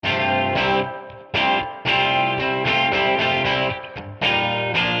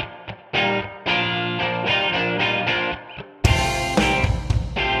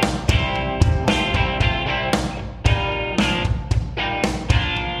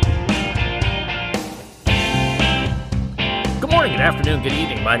morning, good afternoon, good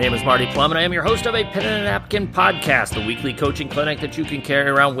evening. My name is Marty Plum, and I am your host of a Pen and a Napkin podcast, the weekly coaching clinic that you can carry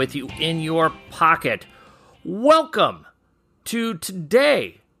around with you in your pocket. Welcome to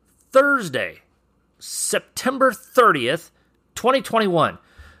today, Thursday, September 30th, 2021.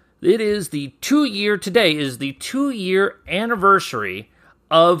 Today is the 2-year anniversary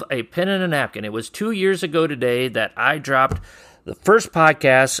of a Pen and a Napkin. It was 2 years ago today that I dropped the first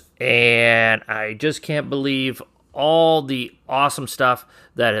podcast, and I just can't believe all the awesome stuff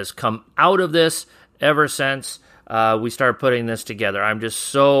that has come out of this ever since we started putting this together. I'm just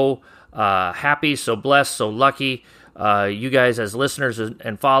so happy, so blessed, so lucky. You guys as listeners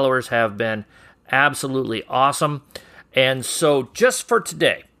and followers have been absolutely awesome. And so just for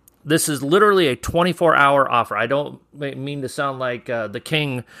today, this is literally a 24-hour offer. I don't mean to sound like the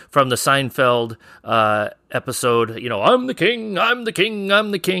king from the Seinfeld episode. You know, I'm the king, I'm the king,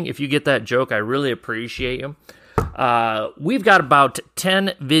 I'm the king. If you get that joke, I really appreciate you. We've got about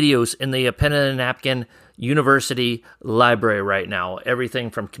 10 videos in the Pen and a Napkin University library right now. Everything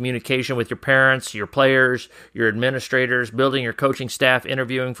from communication with your parents, your players, your administrators, building your coaching staff,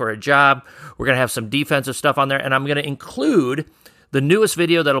 interviewing for a job. We're going to have some defensive stuff on there, and I'm going to include the newest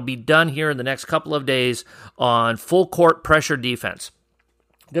video that'll be done here in the next couple of days on full court pressure defense.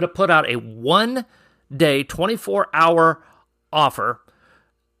 I'm going to put out a 1-day, 24-hour offer,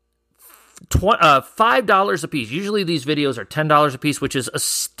 $5 a piece. Usually these videos are $10 a piece, which is a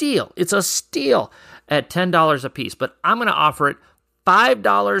steal. It's a steal at $10 a piece, but I'm going to offer it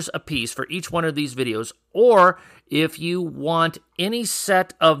 $5 a piece for each one of these videos, or if you want any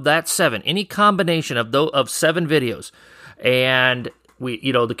set of that 7, any combination of 7 videos, and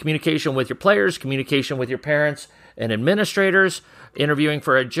the communication with your players, communication with your parents and administrators, interviewing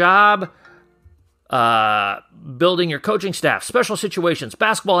for a job, building your coaching staff, special situations,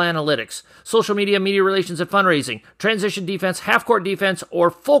 basketball analytics, social media, media relations and fundraising, transition defense, half-court defense, or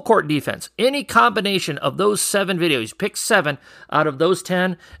full-court defense. Any combination of those 7 videos. Pick 7 out of those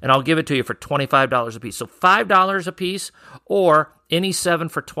 10, and I'll give it to you for $25 a piece. So $5 a piece, or any 7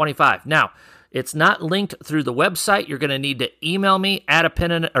 for $25. Now, it's not linked through the website. You're going to need to email me at a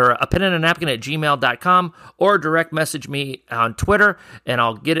pen and a napkin at gmail.com, or direct message me on Twitter, and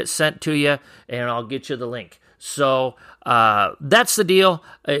I'll get it sent to you, and I'll get you the link. So that's the deal.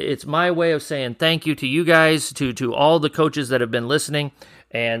 It's my way of saying thank you to you guys, to all the coaches that have been listening,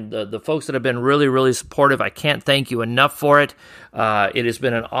 and the folks that have been really, really supportive. I can't thank you enough for it. It has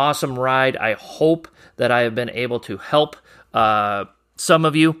been an awesome ride. I hope that I have been able to help some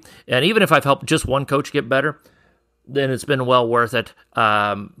of you, and even if I've helped just one coach get better, then it's been well worth it.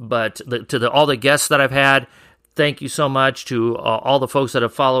 But all the guests that I've had, thank you so much. To all the folks that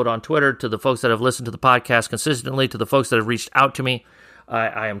have followed on Twitter, to the folks that have listened to the podcast consistently, to the folks that have reached out to me,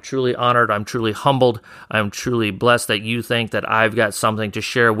 I am truly honored. I'm truly humbled. I'm truly blessed that you think that I've got something to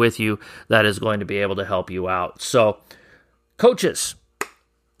share with you that is going to be able to help you out. So, coaches,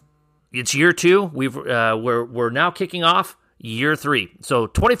 it's year 2. We're now kicking off year 3. So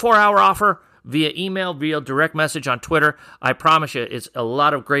 24-hour offer via email, via direct message on Twitter. I promise you, it's a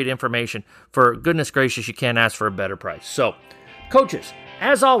lot of great information. For goodness gracious, you can't ask for a better price. So, coaches,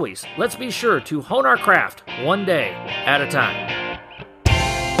 as always, let's be sure to hone our craft one day at a time.